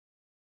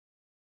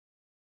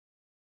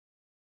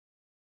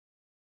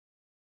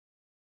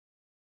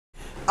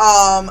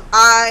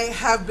I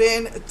have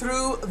been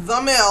through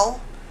the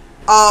mill.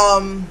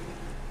 Um,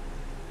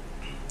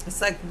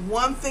 it's like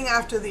one thing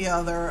after the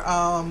other.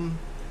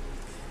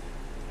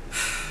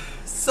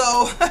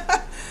 So,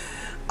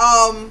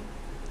 um,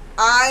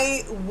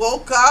 I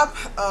woke up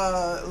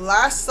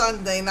last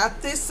Sunday,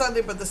 not this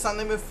Sunday, but the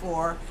Sunday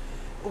before,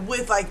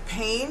 with like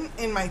pain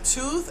in my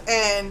tooth.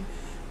 And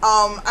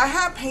I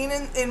had pain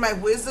in my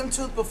wisdom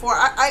tooth before.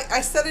 I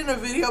said in a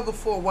video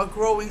before what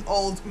growing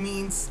old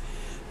means.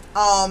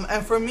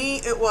 And for me,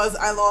 it was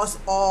I lost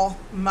all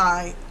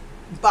my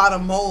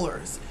bottom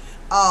molars.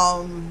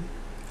 Um,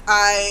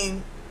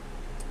 I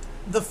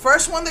The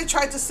first one they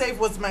tried to save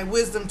was my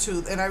wisdom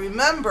tooth, and I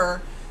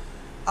remember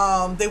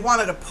they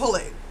wanted to pull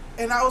it,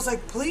 and I was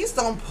like, please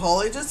don't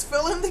pull it, just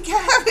fill in the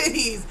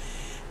cavities,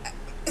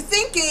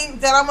 thinking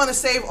that I'm going to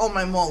save all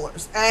my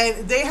molars.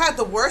 And they had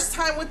the worst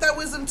time with that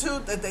wisdom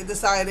tooth that they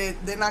decided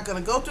they're not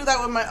going to go through that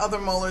with my other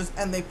molars,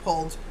 and they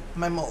pulled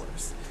my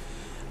molars,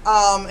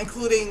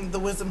 including the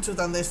wisdom tooth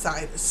on this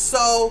side.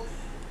 So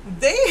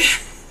they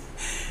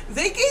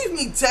they gave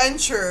me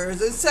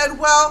dentures and said,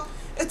 well,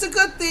 it's a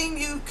good thing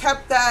you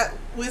kept that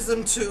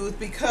wisdom tooth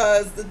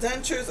because the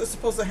dentures are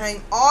supposed to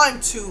hang on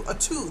to a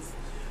tooth.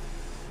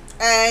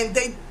 And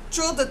they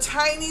drilled a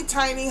tiny,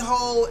 tiny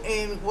hole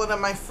in one of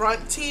my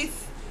front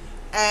teeth,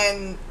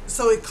 and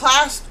so it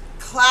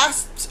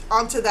clasped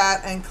onto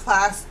that and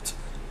clasped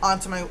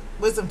onto my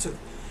wisdom tooth.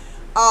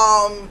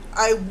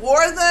 I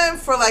wore them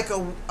for like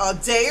a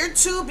day or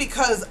two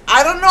because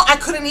I don't know, I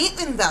couldn't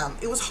eat in them.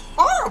 It was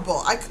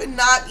horrible. I could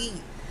not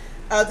eat.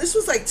 This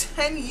was like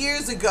 10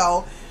 years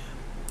ago.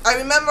 I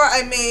remember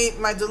I made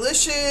my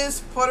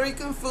delicious Puerto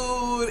Rican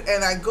food,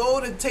 and I go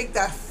to take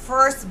that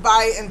first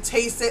bite and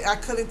taste it. I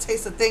couldn't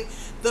taste a thing.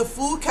 The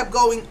food kept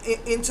going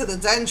into the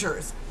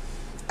dentures.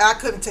 I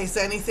couldn't taste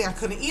anything. I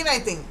couldn't eat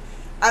anything.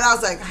 And I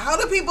was like, how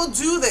do people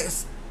do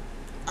this?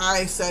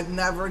 I said,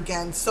 never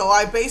again. So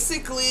I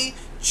basically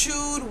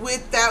chewed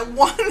with that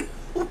one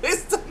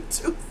wisdom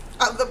tooth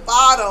on the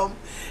bottom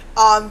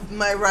on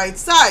my right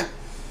side.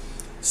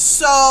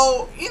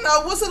 So, you know,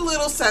 it was a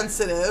little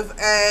sensitive,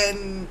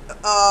 and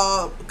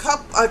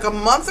like a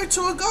month or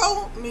two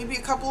ago, maybe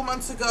a couple of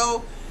months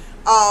ago,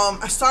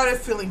 I started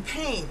feeling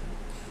pain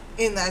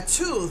in that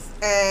tooth,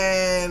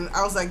 and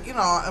I was like, you know,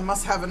 I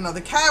must have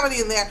another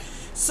cavity in there.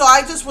 So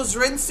I just was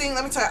rinsing.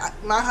 Let me tell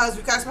you, my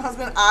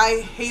husband,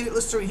 I hated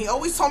Listerine. He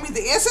always told me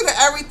the answer to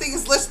everything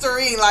is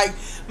Listerine, like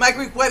my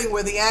Greek wedding,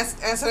 where the answer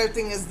to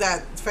everything is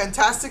that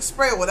fantastic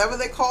spray or whatever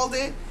they called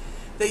it.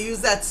 They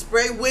use that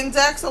spray,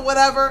 Windex or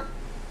whatever.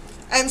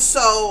 And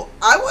so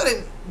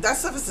that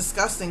stuff is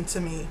disgusting to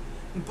me.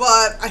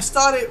 But I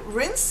started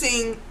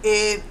rinsing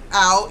it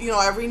out, you know,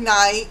 every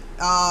night.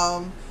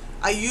 I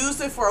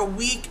used it for a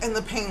week and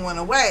the pain went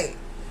away.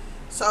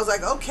 So I was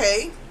like,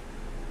 okay,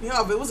 you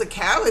know, if it was a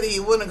cavity,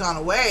 it wouldn't have gone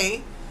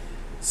away.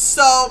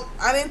 So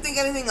I didn't think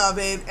anything of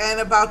it. And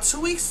about 2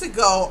 weeks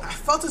ago, I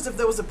felt as if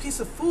there was a piece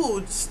of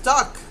food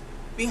stuck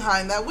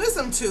behind that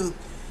wisdom tooth.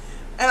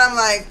 And I'm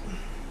like,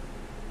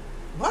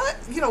 what?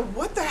 You know,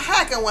 what the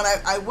heck? And when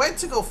I went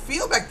to go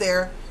feel back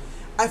there,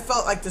 I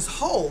felt like this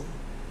hole,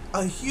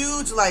 a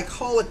huge like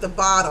hole at the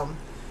bottom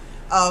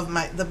of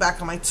the back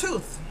of my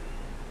tooth.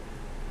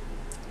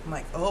 I'm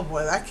like, oh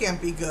boy, that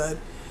can't be good.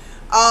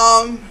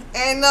 Oh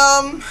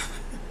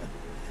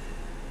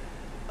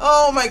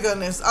my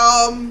goodness.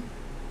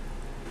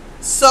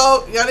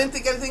 So I didn't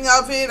think anything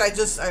of it.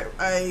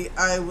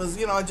 I was,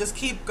 you know, I just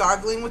keep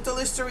gargling with the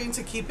Listerine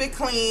to keep it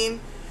clean.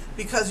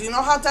 Because you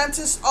know how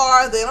dentists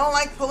are, they don't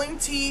like pulling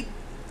teeth.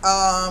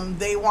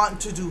 They want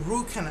to do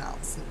root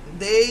canals.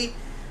 They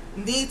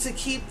need to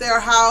keep their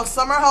house,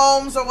 summer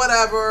homes or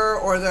whatever,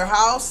 or their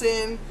house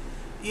in,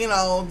 you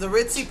know, the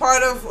ritzy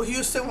part of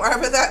Houston,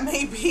 wherever that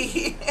may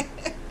be.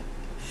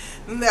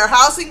 Their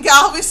house in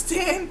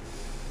Galveston,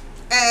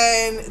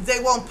 and they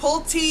won't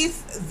pull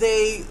teeth.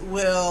 They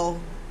will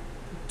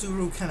do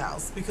root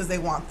canals because they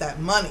want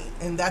that money,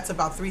 and that's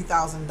about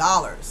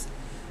 $3,000,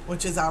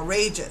 which is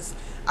outrageous.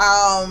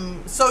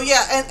 So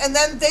yeah, and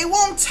then they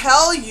won't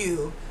tell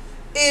you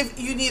if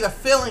you need a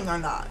filling or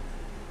not.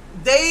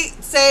 They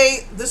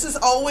say, this is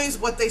always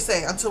what they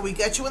say, until we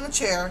get you in the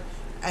chair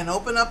and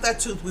open up that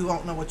tooth, we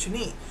won't know what you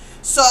need.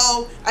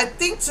 So I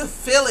think to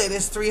fill it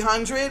is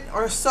 $300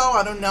 or so,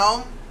 I don't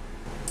know.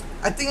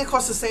 I think it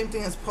costs the same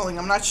thing as pulling,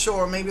 I'm not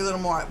sure, maybe a little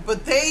more.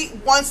 But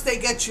once they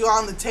get you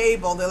on the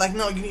table, they're like,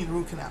 no, you need a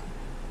root canal.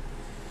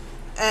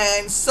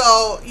 And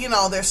so, you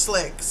know, they're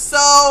slick.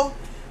 So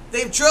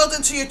they've drilled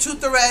into your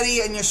tooth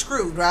already and you're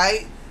screwed,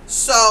 right?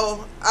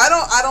 So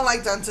I don't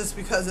like dentists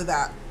because of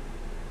that.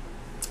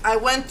 I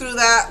went through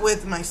that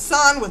with my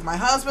son, with my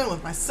husband,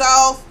 with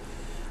myself.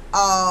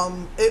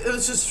 It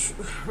was just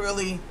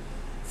really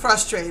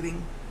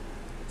frustrating.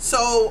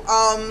 So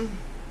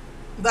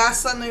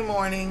last Sunday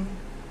morning,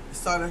 it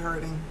started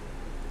hurting.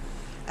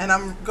 And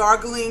I'm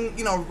gargling,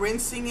 you know,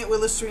 rinsing it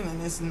with Listerine,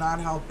 and it's not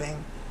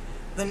helping.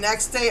 The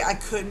next day, I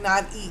could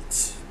not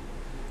eat.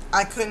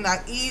 I could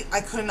not eat.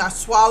 I could not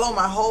swallow.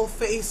 My whole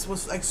face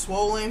was like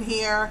swollen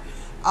here.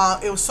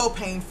 It was so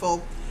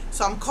painful.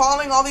 So I'm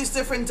calling all these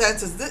different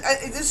dentists.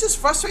 This just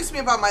frustrates me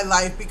about my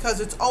life because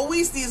it's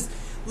always these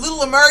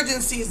little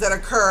emergencies that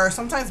occur.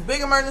 Sometimes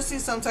big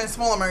emergencies, sometimes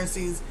small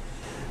emergencies,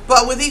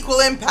 but with equal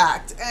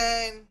impact.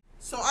 And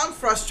so I'm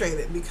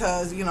frustrated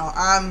because, you know,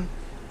 I'm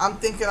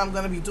thinking I'm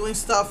going to be doing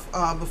stuff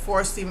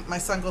before my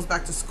son goes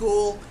back to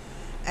school.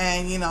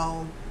 And, you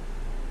know,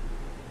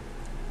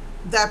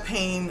 that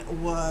pain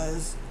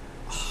was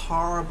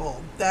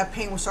horrible. That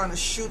pain was starting to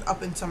shoot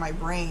up into my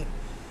brain.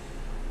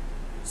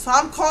 So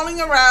I'm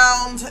calling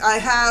around.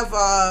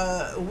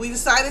 We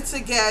decided to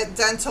get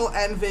dental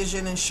and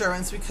vision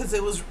insurance because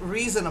it was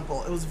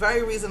reasonable. It was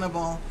very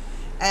reasonable.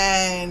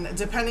 And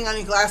depending on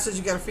your glasses,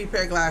 you get a free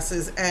pair of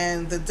glasses.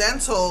 And the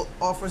dental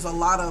offers a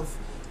lot of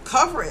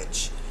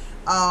coverage.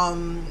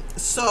 And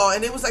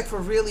it was like for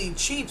really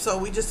cheap. So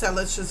we just said,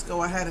 let's just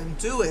go ahead and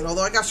do it.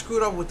 Although I got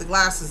screwed over with the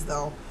glasses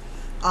though.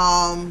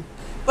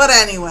 But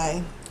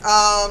anyway,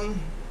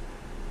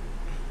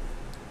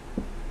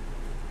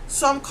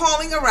 so I'm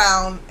calling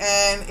around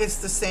and it's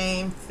the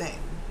same thing.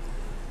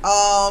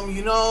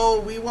 You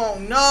know, we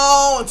won't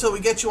know until we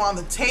get you on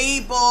the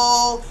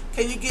table.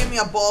 Can you give me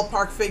a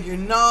ballpark figure?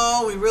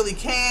 No, we really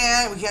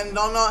can't. We can't,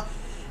 no.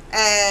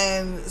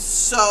 And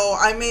so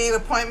I made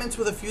appointments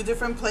with a few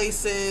different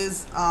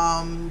places.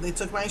 They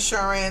took my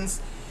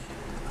insurance,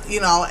 you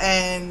know,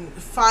 and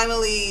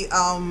finally,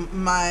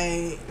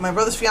 my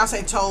brother's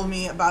fiance told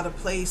me about a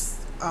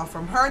place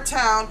from her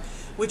town,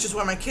 which is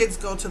where my kids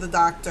go to the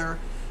doctor.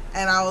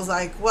 And I was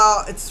like,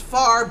 well, it's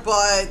far,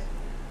 but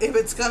if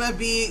it's going to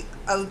be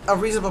a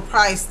reasonable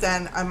price,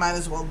 then I might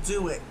as well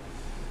do it.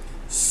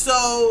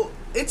 So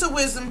it's a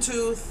wisdom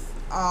tooth.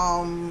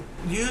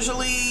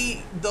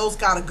 Usually those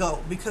got to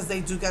go because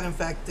they do get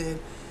infected.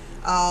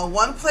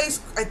 One place,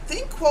 I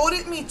think,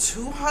 quoted me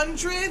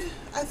 $200,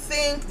 I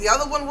think. The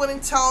other one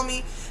wouldn't tell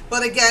me.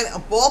 But again, a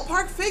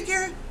ballpark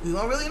figure, we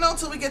won't really know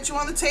until we get you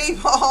on the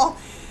table.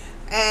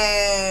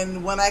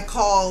 And when I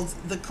called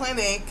the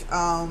clinic,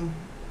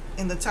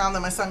 in the town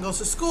that my son goes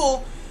to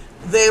school,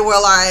 they were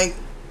like,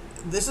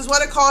 this is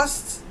what it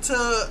costs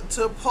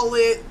to pull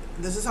it.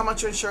 This is how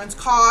much your insurance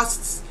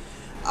costs.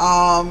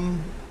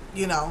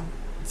 You know,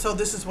 so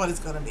this is what it's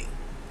going to be.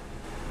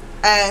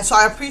 And so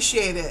I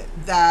appreciated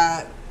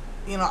that,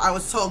 you know, I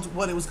was told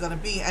what it was going to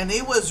be. And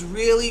it was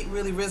really,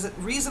 really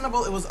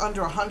reasonable. It was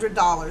under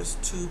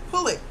 $100 to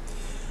pull it.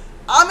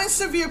 I'm in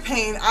severe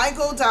pain. I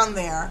go down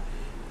there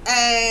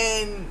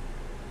and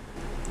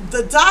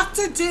the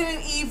doctor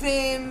didn't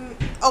even,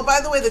 oh, by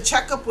the way, the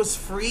checkup was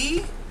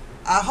free.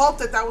 I hope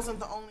that wasn't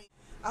the only,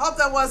 I hope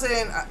that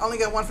wasn't, I only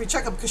get one free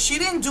checkup because she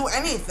didn't do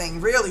anything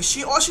really.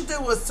 All she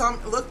did was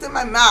looked in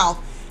my mouth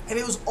and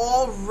it was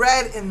all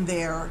red in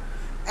there.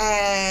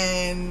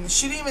 And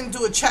she didn't even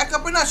do a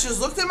checkup or not. She just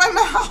looked in my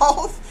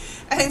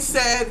mouth and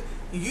said,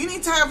 you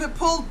need to have it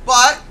pulled,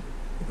 but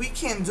we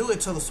can't do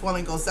it till the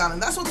swelling goes down.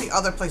 And that's what the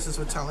other places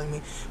were telling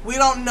me. We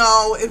don't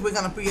know if we're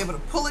going to be able to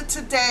pull it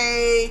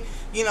today.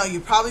 You know,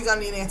 you're probably going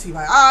to need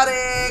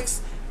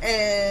antibiotics.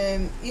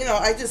 And, you know,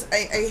 I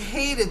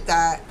hated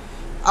that,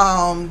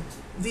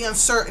 the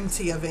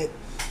uncertainty of it.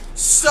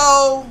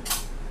 So,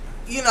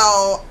 you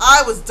know,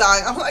 I was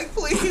dying. I'm like,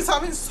 please,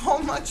 I'm in so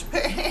much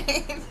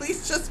pain.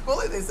 Please just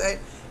pull it. They say,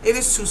 it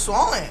is too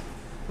swollen.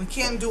 We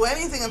can't do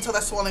anything until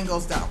that swelling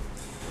goes down.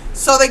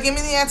 So they give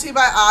me the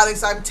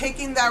antibiotics. I'm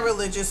taking that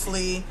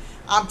religiously.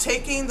 I'm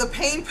taking the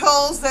pain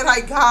pills that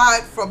I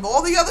got from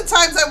all the other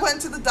times I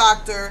went to the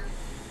doctor.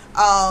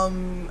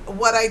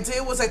 What I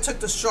did was I took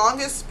the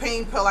strongest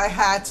pain pill I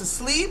had to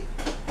sleep.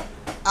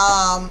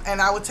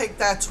 And I would take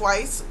that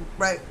twice,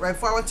 right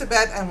before I went to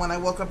bed and when I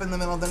woke up in the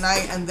middle of the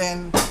night. And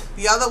then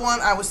the other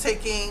one I was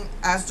taking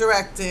as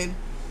directed,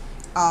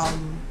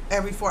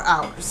 every 4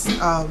 hours.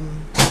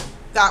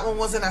 That one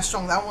wasn't as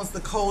strong. That one was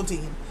the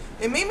codeine.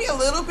 It made me a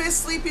little bit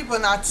sleepy,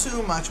 but not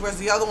too much, whereas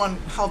the other one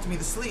helped me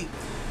to sleep.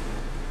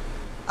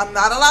 I'm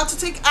not allowed to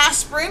take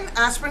aspirin.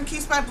 Aspirin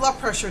keeps my blood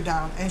pressure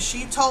down. And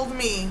she told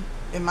me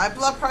if my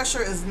blood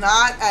pressure is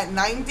not at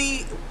 90,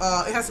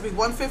 it has to be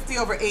 150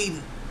 over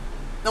 80.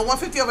 No,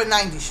 150 over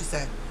 90, she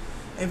said.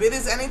 If it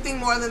is anything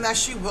more than that,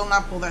 she will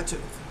not pull that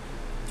tooth.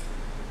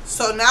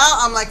 So now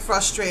I'm like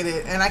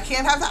frustrated. And I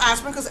can't have the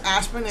aspirin because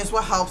aspirin is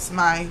what helps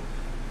my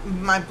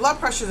blood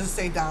pressure to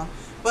stay down.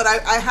 But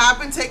I have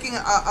been taking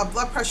a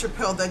blood pressure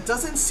pill that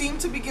doesn't seem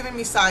to be giving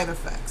me side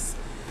effects.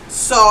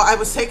 So I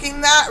was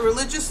taking that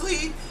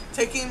religiously,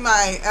 taking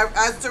my,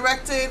 as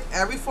directed,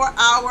 every 4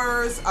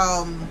 hours.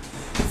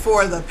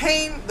 For the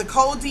pain, the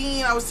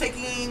codeine, I was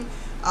taking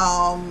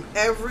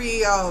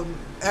every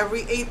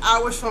 8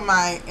 hours for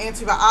my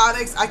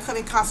antibiotics. I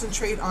couldn't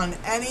concentrate on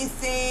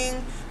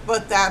anything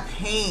but that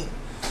pain.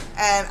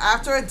 And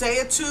after a day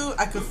or two,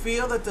 I could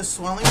feel that the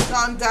swelling had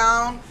gone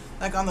down.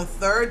 Like on the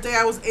third day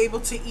I was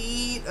able to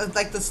eat.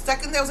 Like the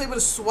second day I was able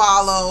to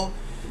swallow.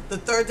 The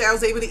third day I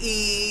was able to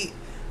eat.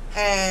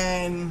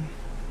 And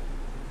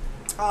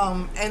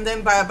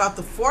then by about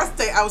the fourth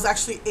day I was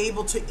actually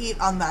able to eat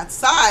on that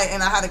side.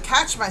 And I had to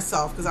catch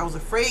myself because I was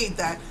afraid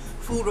that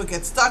food would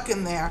get stuck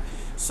in there.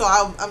 So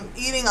I'm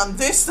eating on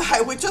this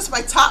side with just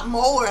my top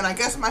molar and I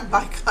guess my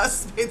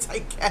bicuspids, I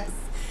guess.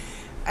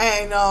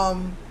 And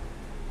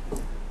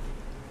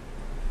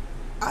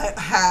I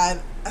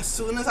had, as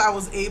soon as I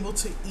was able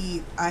to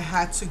eat, I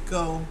had to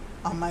go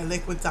on my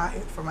liquid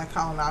diet for my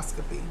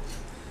colonoscopy.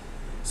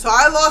 So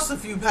I lost a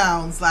few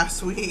pounds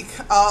last week.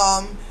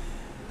 I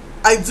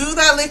do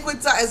that liquid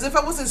diet as if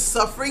I wasn't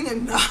suffering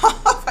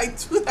enough. I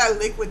do that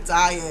liquid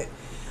diet.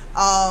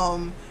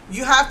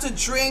 You have to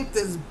drink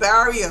this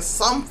barrier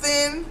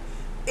something.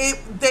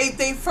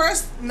 They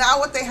first, now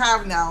what they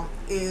have now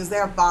is they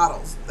have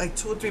bottles, like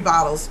 2 or 3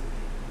 bottles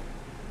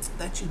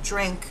that you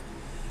drink,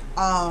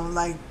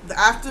 like the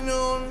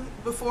afternoon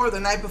before, the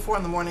night before,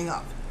 and the morning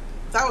of.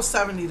 That was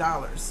 $70.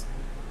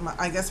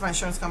 I guess my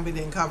insurance company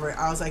didn't cover it.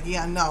 I was like,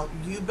 yeah, no,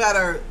 you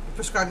better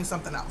prescribe me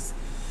something else.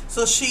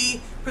 So she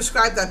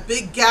prescribed that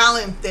big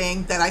gallon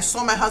thing that I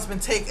saw my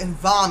husband take and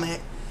vomit.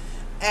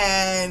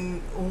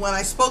 And when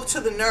I spoke to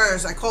the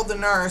nurse, I called the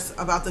nurse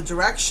about the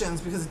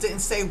directions because it didn't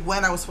say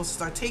when I was supposed to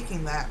start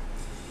taking that.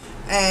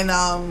 And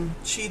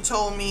she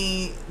told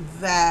me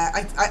that,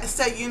 I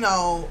said, you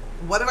know,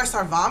 what if I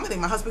start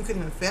vomiting? My husband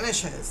couldn't even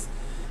finish his.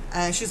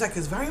 And she's like,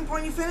 it's very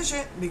important you finish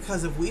it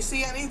because if we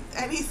see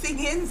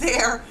anything in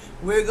there,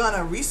 we're going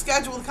to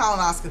reschedule the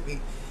colonoscopy.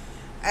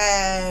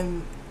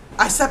 And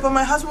I said, but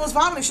my husband was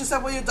vomiting. She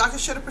said, well, your doctor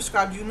should have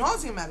prescribed you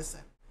nausea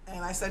medicine.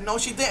 And I said, no,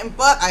 she didn't,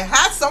 but I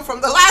had some from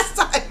the last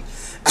time.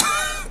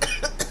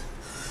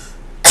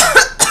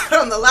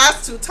 From the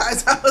last 2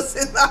 times I was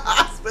in the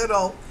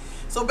hospital.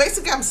 So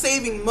basically, I'm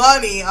saving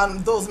money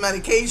on those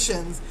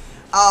medications.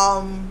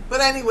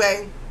 But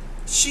anyway,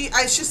 she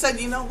said,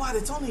 you know what?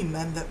 It's only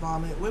men that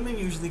vomit. Women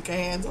usually can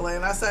handle it.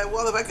 And I said,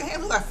 well, if I can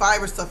handle that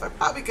fiber stuff, I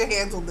probably could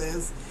handle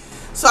this.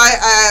 So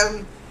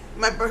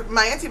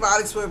my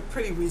antibiotics were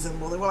pretty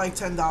reasonable. They were like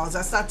 $10.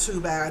 That's not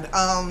too bad.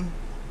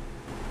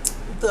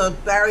 The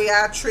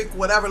bariatric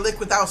whatever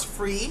liquid, that was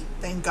free,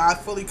 thank God,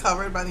 fully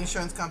covered by the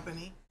insurance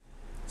company.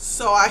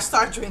 So I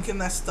started drinking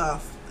that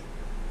stuff,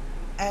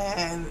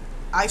 and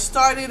I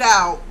started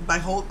out by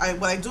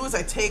what I do is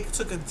I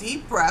took a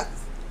deep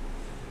breath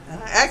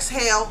and I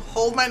exhale,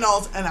 hold my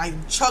nose, and I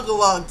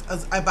chug-a-lugged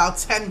about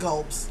 10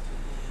 gulps.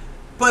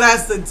 But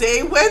as the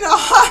day went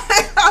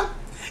on,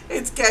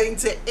 it's getting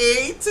to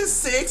 8 to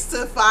 6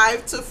 to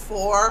 5 to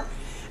 4.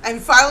 And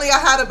finally, I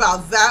had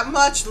about that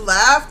much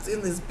left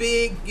in this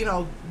big, you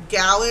know,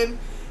 gallon.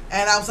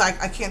 And I was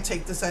like, I can't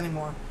take this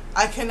anymore.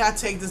 I cannot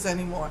take this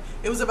anymore.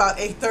 It was about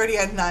 8:30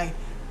 at night.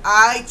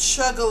 I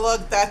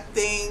chug-a-lugged that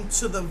thing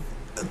to the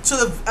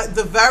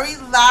very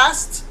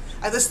last.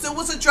 And there still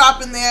was a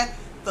drop in there.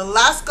 The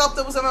last gulp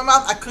that was in my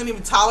mouth, I couldn't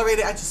even tolerate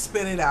it. I just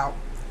spit it out.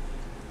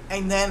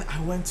 And then I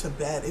went to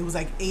bed. It was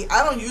like 8.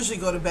 I don't usually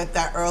go to bed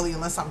that early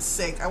unless I'm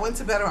sick. I went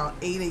to bed around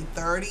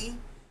 8:30.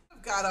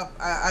 Got up,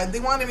 they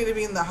wanted me to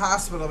be in the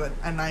hospital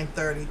at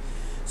 9:30,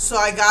 so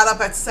I got up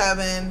at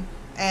 7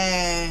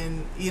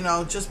 and, you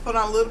know, just put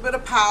on a little bit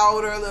of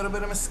powder, a little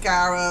bit of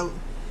mascara, a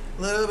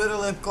little bit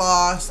of lip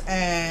gloss,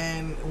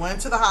 and went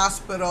to the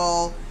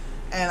hospital.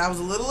 And I was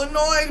a little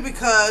annoyed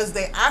because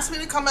they asked me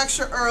to come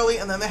extra early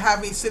and then they had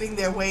me sitting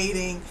there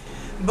waiting,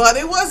 but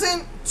it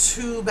wasn't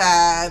too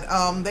bad.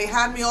 They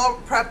had me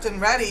all prepped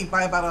and ready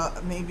by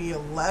about maybe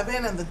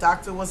 11, and the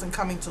doctor wasn't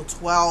coming till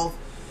 12.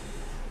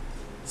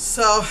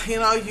 So, you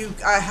know,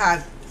 I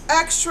had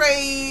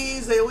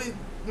x-rays. They always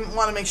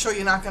want to make sure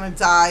you're not going to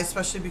die,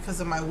 especially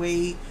because of my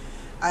weight.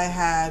 I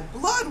had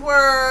blood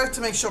work to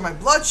make sure my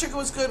blood sugar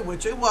was good,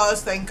 which it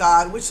was, thank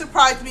God, which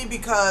surprised me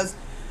because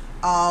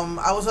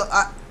I was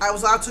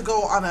allowed to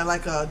go on a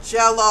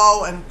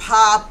Jello and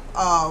pop.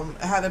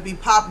 It had to be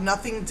pop,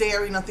 nothing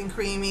dairy, nothing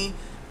creamy,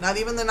 not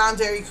even the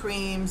non-dairy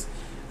creams.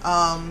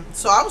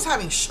 So I was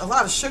having a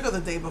lot of sugar the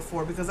day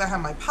before because I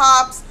had my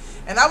pops.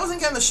 And I wasn't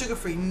getting the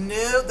sugar-free.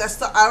 No, that's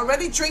the. I'm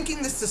already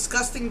drinking this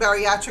disgusting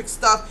bariatric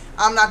stuff.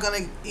 I'm not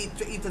gonna eat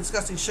the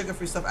disgusting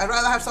sugar-free stuff. I'd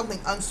rather have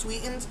something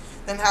unsweetened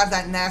than have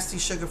that nasty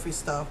sugar-free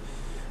stuff.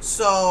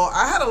 So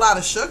I had a lot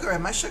of sugar,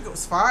 and my sugar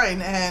was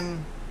fine.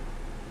 And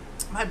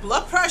my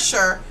blood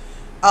pressure,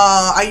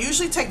 I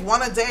usually take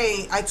one a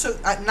day. At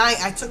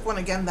night. I took one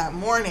again that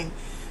morning.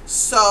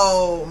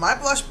 So my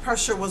blood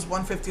pressure was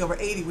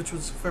 150/80, which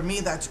was, for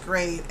me, that's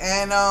great.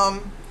 And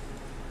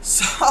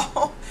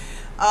so.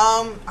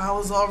 I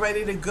was all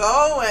ready to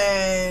go,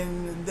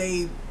 and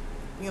they,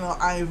 you know,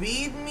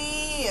 IV'd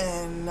me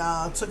and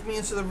took me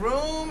into the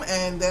room,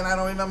 and then I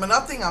don't remember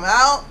nothing. I'm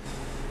out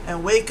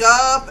and wake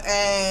up,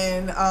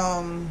 and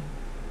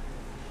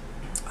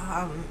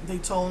they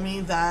told me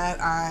that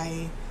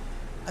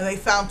they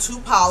found 2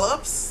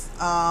 polyps,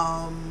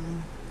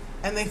 and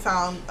they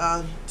found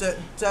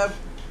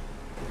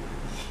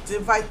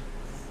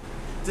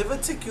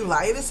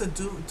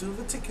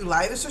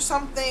diverticulitis or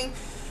something.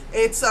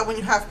 It's when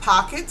you have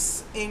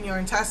pockets in your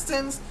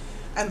intestines,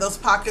 and those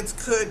pockets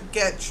could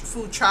get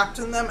food trapped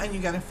in them, and you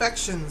get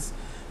infections.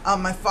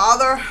 My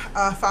father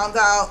found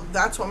out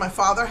that's what my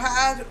father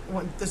had.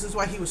 This is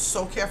why he was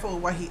so careful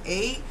with what he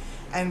ate.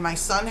 And my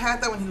son had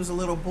that when he was a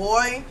little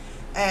boy.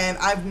 And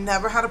I've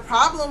never had a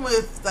problem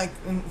with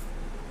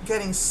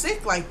getting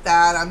sick like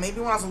that. Maybe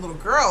when I was a little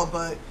girl,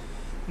 but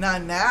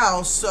not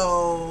now.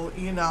 So,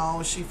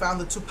 she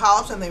found the 2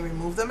 polyps and they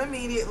removed them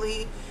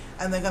immediately.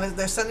 And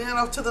they're sending it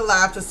off to the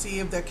lab to see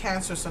if they're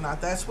cancerous or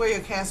not. That's where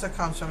your cancer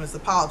comes from, is the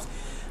polyps.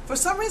 For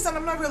some reason,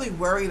 I'm not really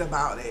worried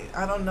about it.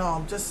 I don't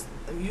know.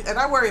 And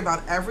I worry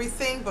about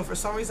everything, but for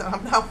some reason,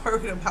 I'm not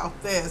worried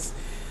about this.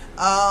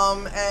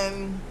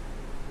 And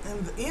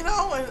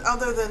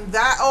other than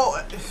that,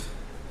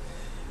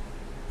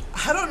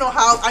 I don't know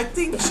how. I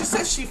think she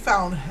said she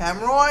found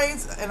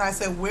hemorrhoids, and I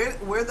said, where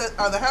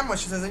are the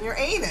hemorrhoids? She says, in your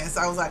anus.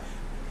 I was like,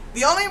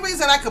 the only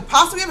reason I could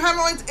possibly have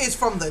hemorrhoids is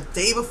from the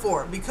day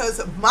before,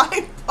 because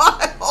my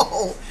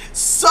butthole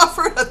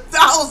suffered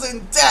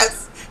 1,000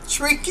 deaths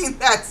drinking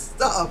that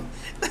stuff.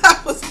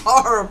 That was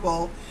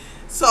horrible.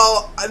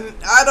 So,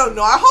 I don't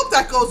know. I hope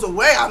that goes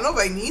away. I don't know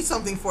if I need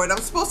something for it. I'm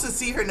supposed to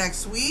see her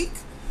next week.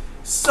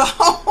 So,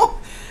 I'll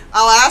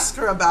ask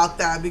her about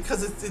that,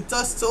 because it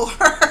does still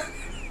hurt.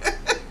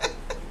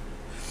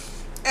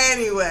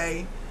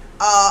 Anyway,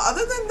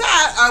 other than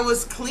that, I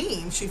was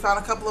clean. She found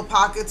a couple of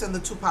pockets and the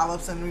 2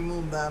 polyps and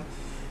removed them.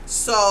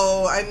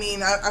 So, I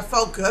mean, I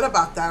felt good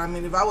about that. I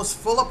mean, if I was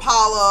full of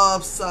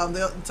polyps,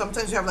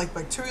 sometimes you have like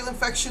bacterial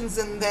infections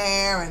in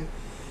there, and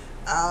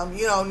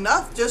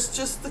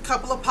just a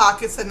couple of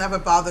pockets that never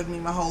bothered me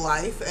my whole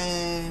life,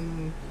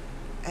 and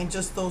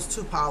just those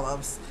 2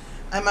 polyps.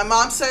 And my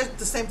mom said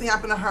the same thing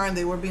happened to her, and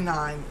they were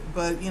benign.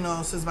 But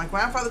since my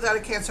grandfather died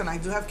of cancer, and I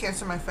do have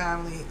cancer in my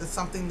family, it's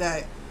something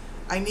that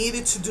I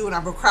needed to do, and I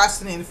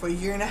procrastinated for a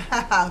year and a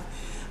half.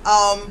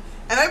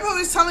 And everybody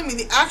was telling me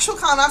the actual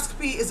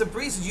colonoscopy is a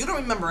breeze. You don't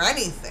remember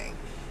anything.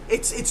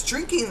 It's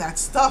drinking that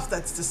stuff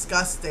that's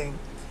disgusting.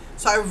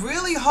 So I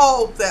really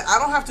hope that I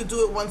don't have to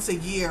do it once a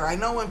year. I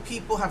know when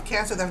people have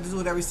cancer, they have to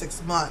do it every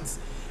 6 months.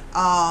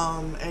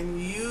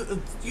 And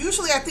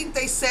usually I think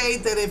they say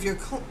that if you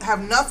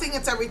have nothing,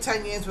 it's every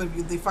 10 years, but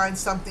if they find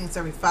something, it's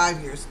every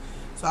 5 years.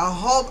 So I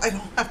hope I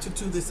don't have to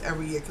do this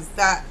every year, because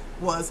that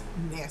was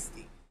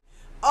nasty.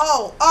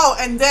 Oh,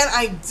 and then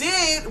I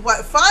did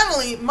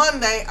finally,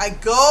 Monday, I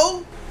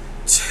go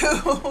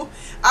to,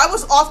 I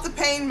was off the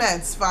pain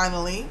meds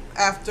finally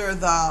after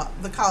the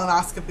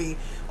colonoscopy.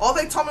 All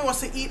they told me was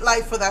to eat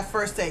light for that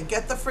first day.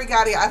 Get the freak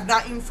out of here. I've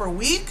not eaten for a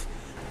week,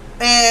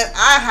 and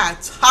I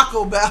had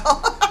Taco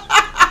Bell.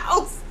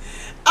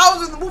 I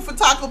was in the mood for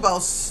Taco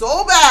Bell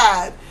so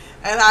bad,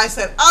 and I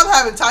said,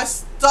 I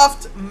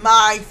stuffed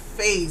my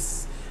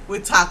face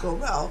with Taco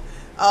Bell.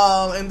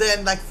 And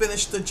then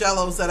finished the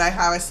Jellos that I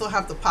have. I still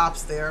have the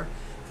Pops there,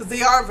 because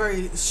they are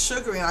very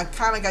sugary, and I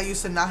kind of got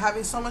used to not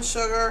having so much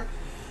sugar.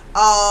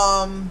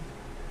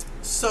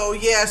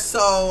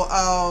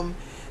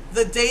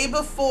 The day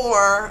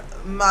before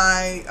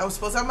I was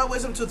supposed to have my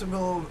wisdom tooth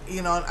removed,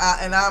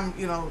 and I'm,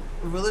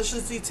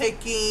 religiously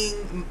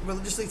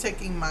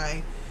taking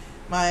my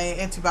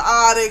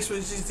antibiotics,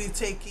 religiously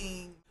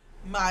taking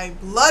my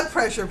blood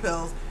pressure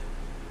pills.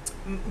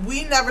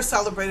 We never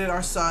celebrated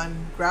our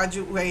son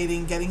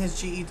graduating, getting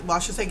his GED. Well, I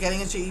should say getting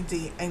his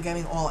GED and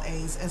getting all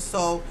A's. And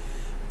so,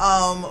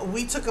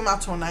 we took him out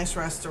to a nice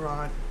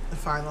restaurant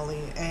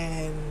finally,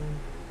 and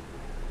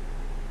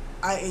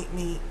I ate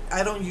meat.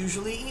 I don't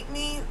usually eat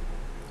meat,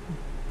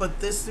 but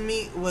this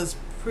meat was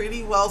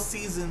pretty well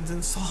seasoned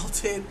and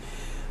salted,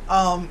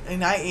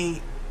 and I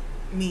ate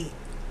meat.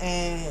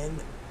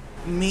 And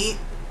meat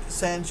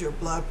sends your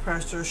blood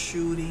pressure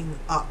shooting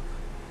up,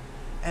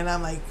 and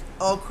I'm like,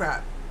 oh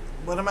crap.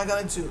 What am I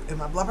going to do? If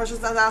my blood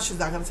pressure's not down, she's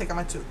not going to take out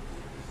my tooth.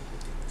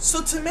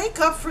 So to make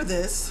up for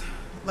this,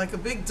 like a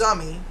big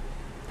dummy,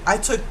 I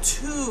took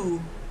 2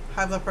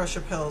 high blood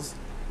pressure pills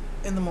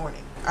in the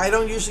morning. I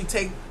don't usually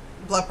take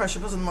blood pressure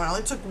pills in the morning. I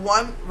only took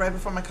 1 right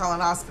before my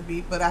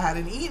colonoscopy, but I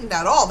hadn't eaten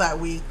at all that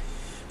week.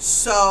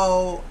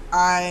 So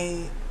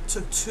I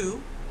took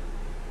 2,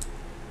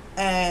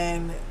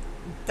 and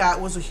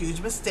that was a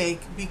huge mistake,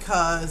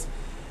 because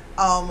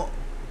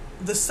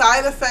the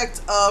side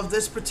effect of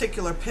this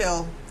particular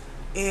pill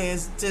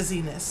is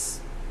dizziness,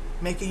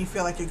 making you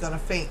feel like you're gonna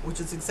faint, which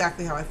is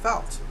exactly how I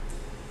felt.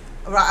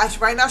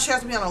 Right now she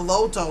has me on a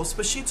low dose,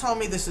 but she told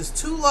me this is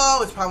too low,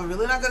 it's probably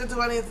really not gonna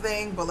do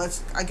anything, but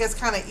let's, I guess,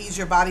 kind of ease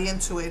your body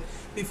into it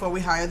before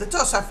we higher the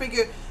dose. So I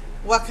figured,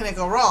 what can it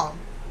go wrong?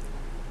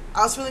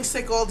 I was feeling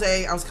sick all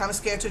day. I was kind of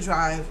scared to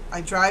drive.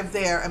 I drive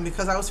there, and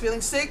because I was feeling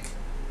sick,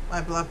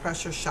 my blood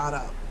pressure shot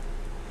up.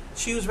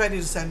 She was ready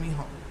to send me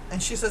home,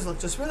 and she says,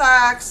 look, just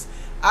relax.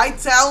 I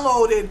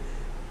downloaded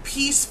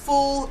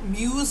peaceful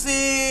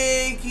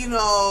music,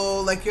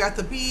 like you're at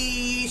the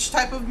beach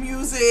type of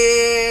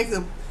music,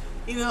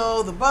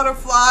 the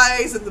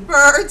butterflies and the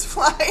birds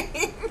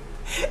flying.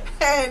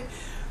 And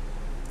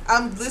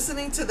I'm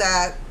listening to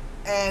that,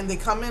 and they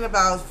come in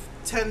about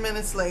 10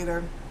 minutes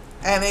later,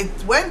 and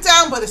it went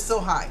down, but it's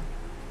still high.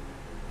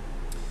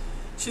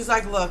 She's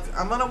like, look,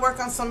 I'm going to work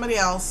on somebody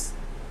else.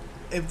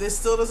 If this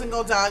still doesn't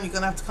go down, you're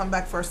going to have to come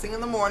back first thing in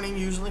the morning.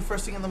 Usually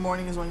first thing in the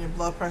morning is when your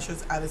blood pressure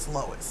is at its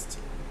lowest.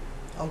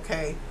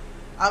 Okay,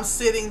 I'm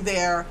sitting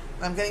there,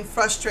 I'm getting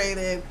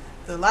frustrated.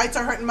 The lights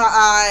are hurting my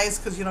eyes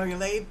because, you know, you're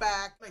laid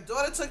back. My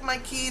daughter took my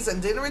keys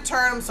and didn't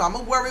return them, so I'm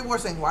a worry. We're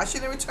saying, why she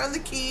didn't return the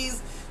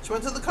keys? She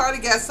went to the car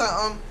to get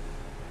something.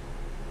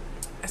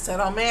 I said,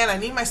 oh man, I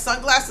need my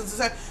sunglasses.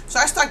 So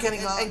I start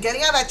getting up, and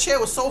getting out of that chair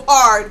was so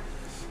hard.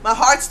 My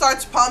heart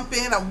starts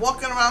pumping. I'm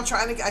walking around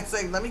trying to get, I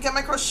say, let me get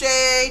my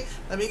crochet.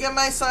 Let me get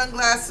my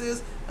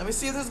sunglasses. Let me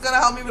see if this is going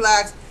to help me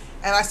relax.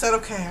 And I said,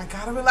 okay, I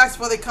got to relax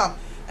before they come.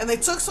 And they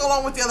took so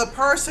long with the other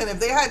person. If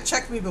they had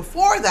checked me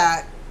before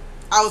that,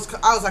 I was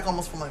like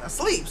almost falling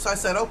asleep. So I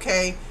said,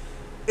 okay,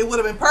 it would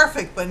have been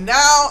perfect. But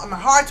now my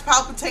heart's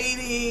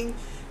palpitating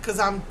because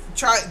I'm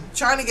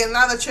trying to get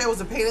out of the chair. It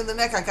was a pain in the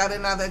neck. I got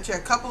in out of that chair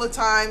a couple of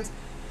times.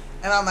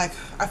 And I'm like,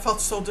 I felt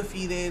so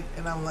defeated.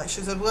 And I'm like, she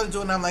said, what to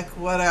do? And I'm like,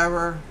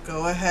 whatever,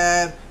 go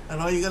ahead. I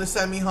know you're going to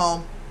send me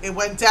home. It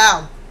went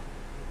down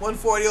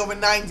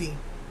 140/90.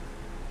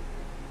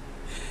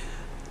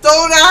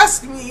 Don't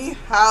ask me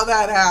how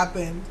that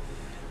happened.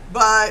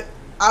 But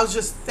I was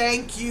just,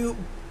 thank you,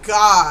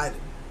 God.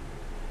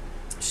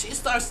 She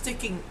starts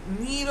sticking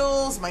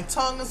needles. My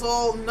tongue is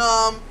all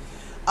numb.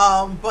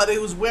 But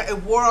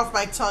it wore off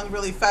my tongue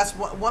really fast.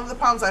 One of the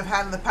problems I've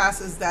had in the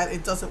past is that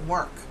it doesn't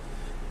work.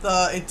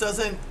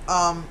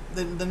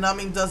 The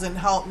numbing doesn't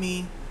help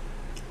me,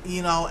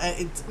 you know, and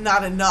it's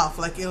not enough.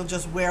 Like, it'll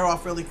just wear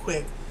off really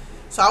quick.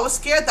 So I was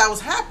scared that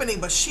was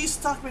happening, but she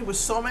stuck me with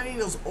so many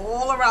needles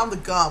all around the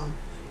gum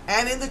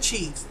and in the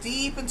cheeks,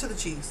 deep into the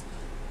cheeks.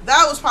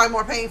 That was probably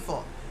more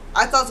painful.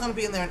 I thought it was going to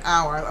be in there an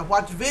hour. I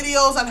watched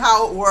videos on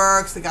how it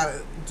works. They got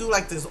to do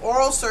like this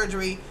oral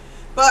surgery.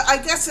 But I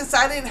guess since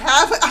I didn't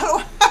have it, I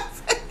don't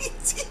have any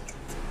teeth.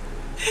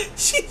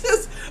 She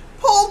just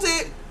pulled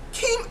it,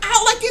 came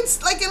out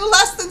like in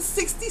less than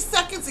 60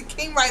 seconds. It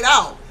came right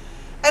out.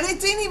 And it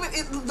didn't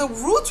even, the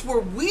roots were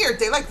weird.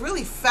 They like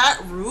really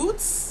fat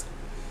roots.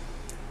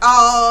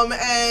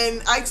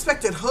 And I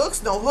expected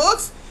hooks, no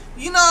hooks.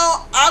 You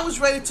know, I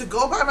was ready to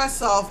go buy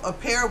myself a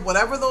pair of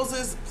whatever those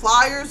is,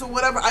 pliers or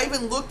whatever. I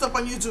even looked up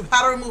on YouTube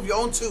how to remove your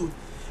own tooth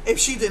if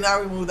she did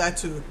not remove that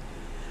tooth.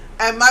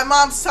 And my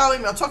mom's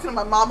telling me, I'm talking to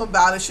my mom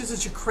about it. She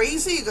says, you're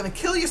crazy. You're going to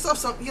kill yourself.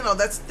 So, you know,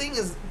 that thing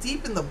is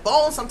deep in the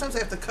bone. Sometimes they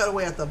have to cut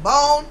away at the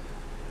bone.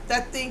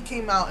 That thing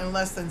came out in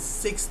less than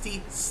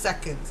 60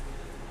 seconds.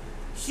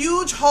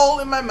 Huge hole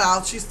in my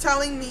mouth. She's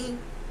telling me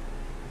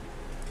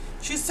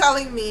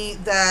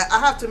that I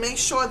have to make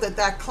sure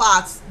that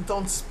clots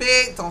don't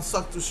spit, don't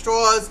suck through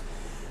straws,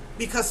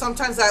 because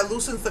sometimes that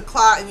loosens the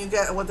clot and you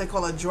get what they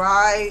call a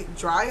dry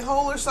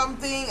hole or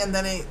something, and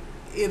then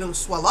it'll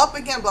swell up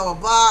again, blah, blah,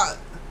 blah.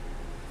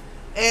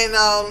 And,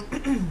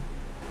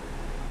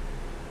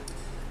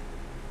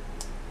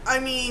 I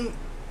mean,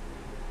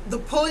 the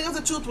pulling of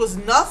the tooth was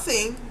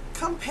nothing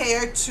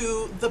compared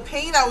to the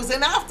pain I was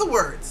in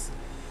afterwards.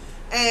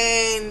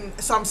 And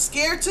so I'm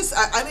scared to,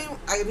 I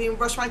didn't even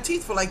brush my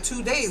teeth for like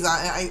 2 days.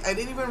 I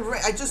didn't even,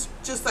 I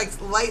just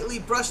like lightly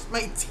brushed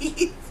my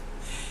teeth.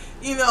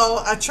 You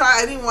know, I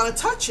didn't want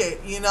to touch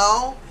it, you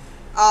know,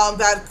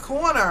 that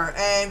corner.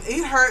 And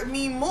it hurt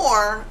me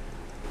more,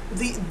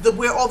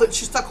 where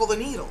she stuck all the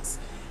needles.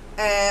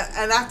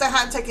 And after I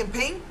had taken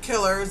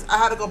painkillers, I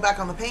had to go back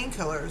on the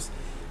painkillers.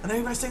 And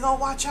everybody's saying, oh,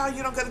 watch out,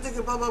 you don't got to take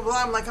it, blah, blah,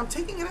 blah. I'm like, I'm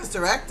taking it as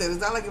directed. It's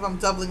not like if I'm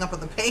doubling up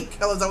on the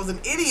painkillers. I was an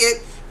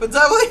idiot for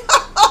doubling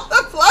up on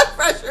the blood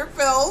pressure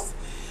pills.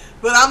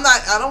 But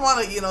I don't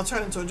want to, you know,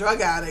 turn into a drug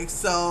addict.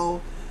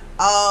 So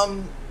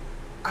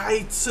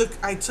I took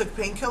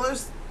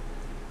painkillers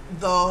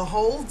the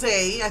whole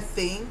day, I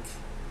think.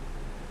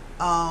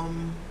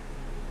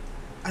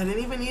 I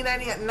didn't even need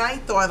any at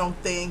night, though, I don't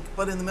think.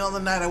 But in the middle of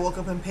the night, I woke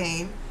up in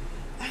pain.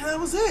 And that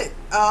was it.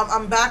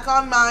 I'm back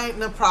on my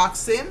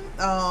naproxen,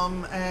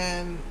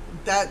 and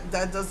that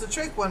does the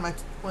trick.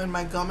 When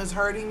my gum is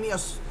hurting me or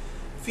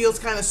feels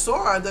kind of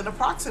sore, the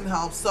naproxen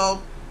helps.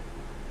 So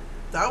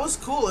that was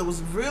cool. It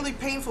was really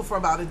painful for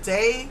about a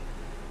day,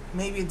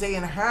 maybe a day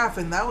and a half,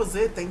 and that was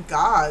it. Thank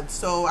God.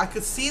 So I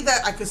could see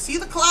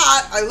the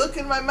clot. I look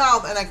in my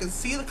mouth and I could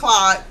see the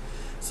clot.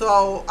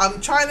 So I'm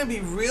trying to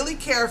be really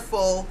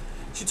careful.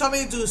 She told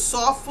me to do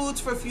soft foods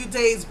for a few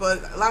days,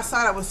 but last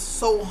night I was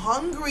so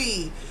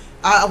hungry.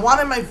 I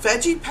wanted my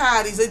veggie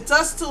patties. It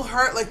does still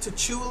hurt, like, to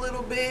chew a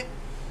little bit.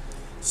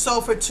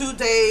 So for 2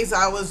 days,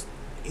 I was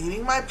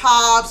eating my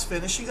Pops,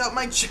 finishing up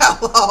my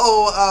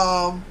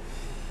Jell-O,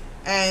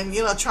 and,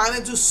 you know, trying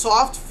to do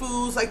soft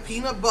foods like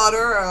peanut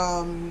butter.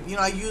 You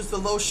know, I used the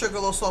low sugar,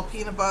 low salt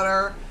peanut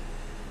butter.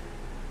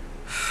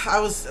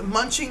 I was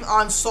munching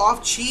on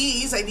soft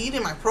cheese. I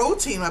needed my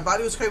protein. My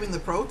body was craving the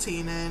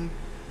protein, and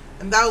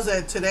that was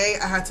it. Today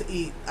I had to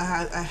eat.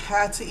 I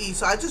had to eat.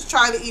 So I just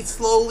tried to eat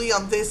slowly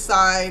on this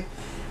side.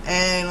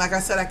 And like I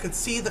said, I could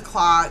see the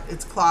clot.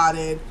 It's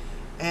clotted.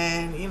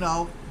 And, you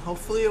know,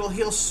 hopefully it'll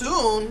heal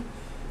soon.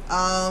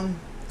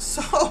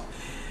 So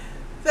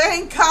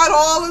thank God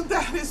all of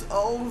that is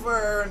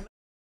over.